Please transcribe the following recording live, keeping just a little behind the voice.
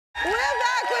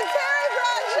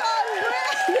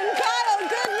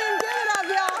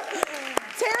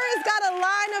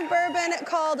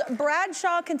called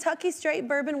Bradshaw Kentucky Straight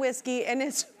Bourbon Whiskey, and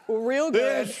it's real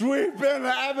good. Yes, we've been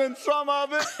having some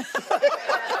of it. Also,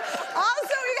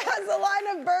 he has a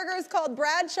line of burgers called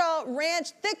Bradshaw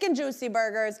Ranch Thick and Juicy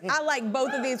Burgers. I like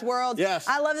both of these worlds. Yes.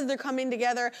 I love that they're coming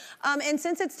together. And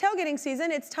since it's tailgating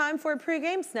season, it's time for a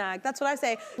pregame snack. That's what I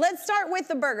say. Let's start with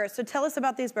the burgers. So tell us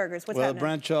about these burgers. What's happening?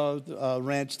 Bradshaw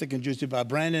Ranch Thick and Juicy by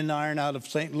Brandon Iron out of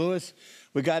St. Louis.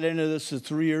 We got into this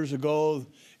 3 years ago.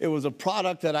 It was a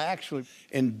product that I actually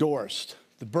endorsed.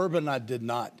 The bourbon I did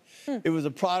not. It was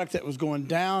a product that was going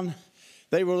down.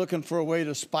 They were looking for a way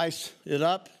to spice it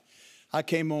up. I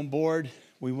came on board.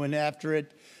 We went after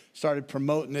it, started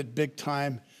promoting it big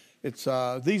time. These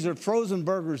are frozen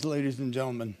burgers, ladies and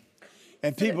gentlemen.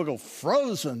 And people go,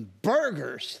 frozen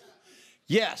burgers?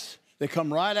 Yes. They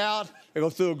come right out. They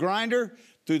go through a grinder,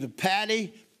 through the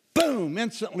patty, boom,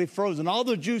 instantly frozen. All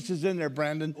the juice is in there,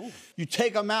 Brandon. Ooh. You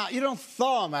take them out. You don't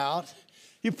thaw them out.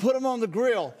 You put them on the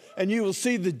grill, and you will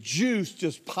see the juice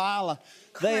just pile up.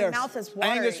 My mouth is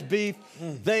watering. Angus beef.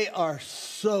 They are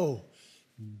so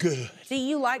good. Do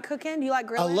you like cooking? Do you like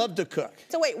grilling? I love to cook.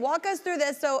 So wait, walk us through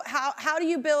this. So how do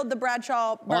you build the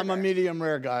Bradshaw burger? I'm a medium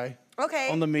rare guy.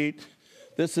 Okay. On the meat.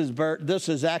 This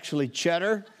is actually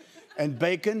cheddar and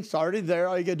bacon. It's already there.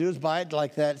 All you gotta do is buy it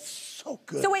like that. It's so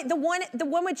good. So wait, the one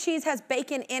with cheese has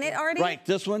bacon in it already? Right,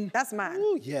 this one. That's mine.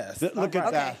 Ooh, yes. Look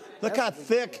at that. Look how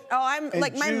thick. Oh, I'm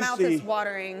like my mouth is juicy.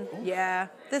 watering. Yeah,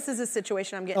 this is a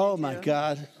situation I'm getting Oh into. my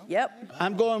God. Yep.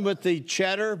 I'm going with the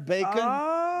cheddar bacon.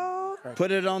 Oh.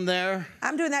 Put it on there.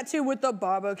 I'm doing that too with the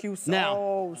barbecue sauce.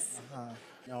 Now.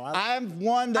 No, I'm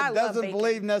one that doesn't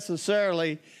believe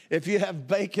necessarily if you have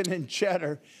bacon and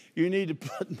cheddar, you need to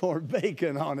put more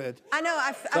bacon on it. I know.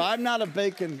 So I'm not a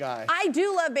bacon guy. I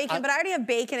do love bacon, but I already have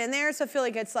bacon in there, so I feel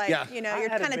like it's like, you know, you're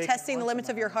kind of testing the limits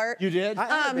of your heart. You did? I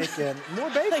had bacon. More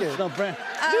bacon. No, Brand.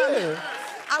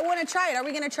 I want to try it. Are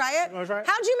we going to try it? You want to try it?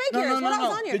 How'd you make yours? No, what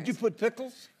else on yours? Did you put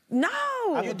pickles? No.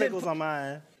 I put pickles on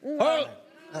mine. Oh,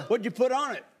 what'd you put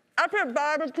on it? I put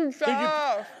barbecue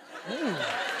sauce.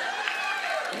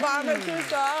 Barbecue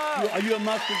sauce. Are you a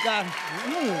mustard guy?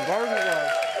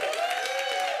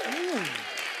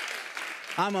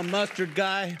 I'm a mustard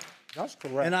guy. That's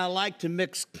correct. And I like to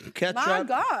mix ketchup. My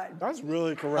God. That's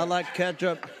really correct. I like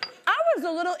ketchup. I was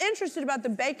a little interested about the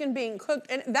bacon being cooked,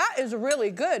 and that is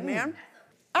really good, man.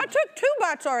 I took 2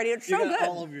 bites already. It's so You got good.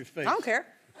 all over your face. I don't care.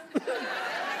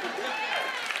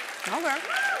 Okay.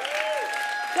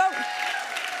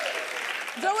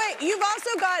 So wait, you've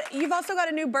also got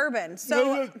a new bourbon.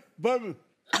 So Bourbon.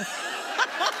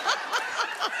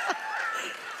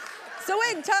 So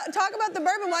wait, talk about the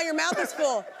bourbon while your mouth is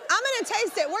full. I'm gonna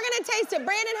taste it. We're gonna taste it.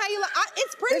 Brandon, how you like?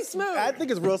 It's pretty smooth. I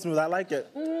think it's real smooth. I like it.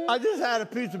 I just had a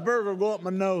piece of burger go up my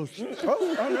nose.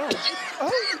 Oh no.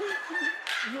 Oh,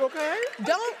 you okay?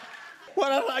 Don't.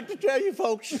 What I'd like to tell you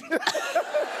folks.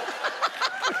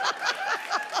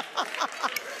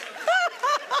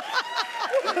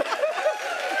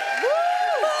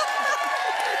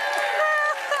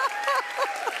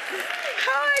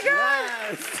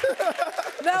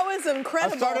 That was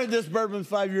incredible. I started this bourbon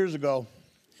 5 years ago.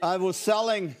 I was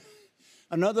selling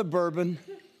another bourbon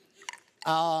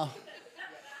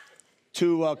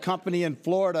to a company in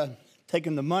Florida,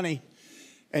 taking the money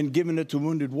and giving it to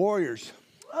wounded warriors.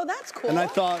 Oh, that's cool. And I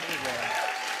thought,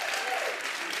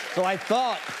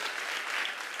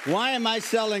 why am I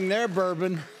selling their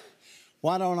bourbon?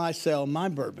 Why don't I sell my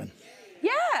bourbon?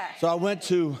 Yeah. So I went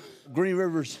to Green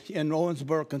Rivers in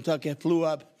Owensboro, Kentucky. I flew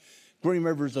up. Green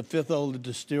River is the 5th oldest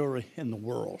distillery in the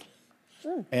world.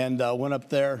 And went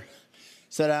up there,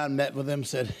 sat down and met with them,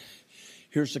 said,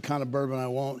 here's the kind of bourbon I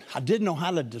want. I didn't know how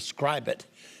to describe it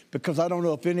because I don't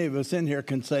know if any of us in here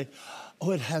can say, oh,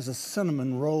 it has a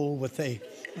cinnamon roll with a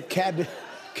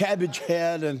cabbage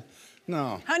head and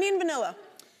no. Honey and vanilla.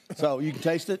 So you can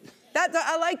taste it?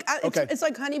 It's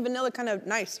like honey vanilla, kind of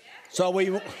nice. So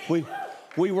we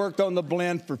worked on the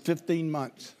blend for 15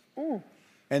 months.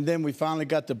 And then we finally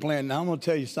got the blend. Now I'm gonna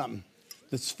tell you something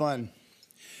that's fun.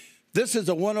 This is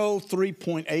a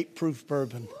 103.8 proof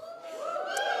bourbon.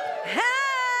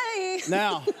 Hey!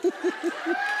 Now,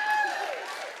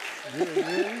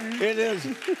 it is,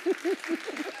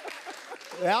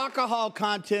 the alcohol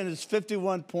content is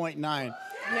 51.9.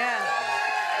 Yeah.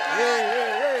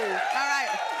 All right.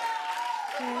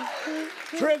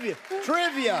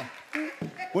 Trivia.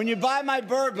 When you buy my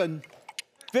bourbon,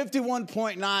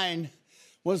 51.9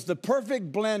 was the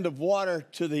perfect blend of water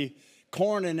to the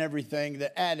corn and everything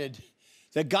that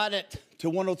got it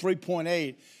to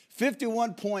 103.8.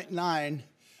 51.9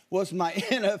 was my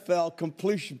NFL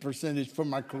completion percentage for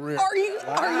my career. Are you?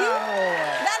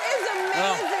 That is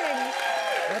amazing.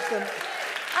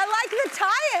 I like the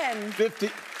 10.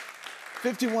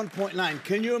 51.9.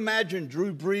 Can you imagine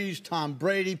Drew Brees, Tom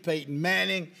Brady, Peyton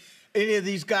Manning, any of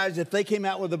these guys, if they came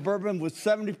out with a bourbon with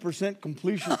 70%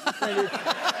 completion percentage?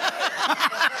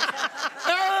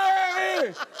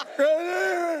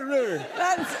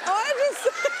 That's all I just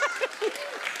said.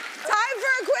 Time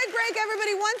for a quick break,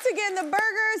 everybody. Once again, the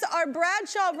burgers are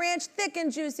Bradshaw Ranch thick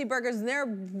and juicy burgers, and they're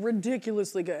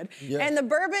ridiculously good. Yes. And the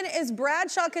bourbon is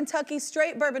Bradshaw Kentucky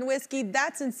straight bourbon whiskey.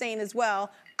 That's insane as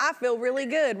well. I feel really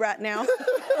good right now.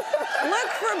 Look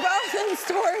for both in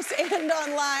stores and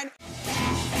online.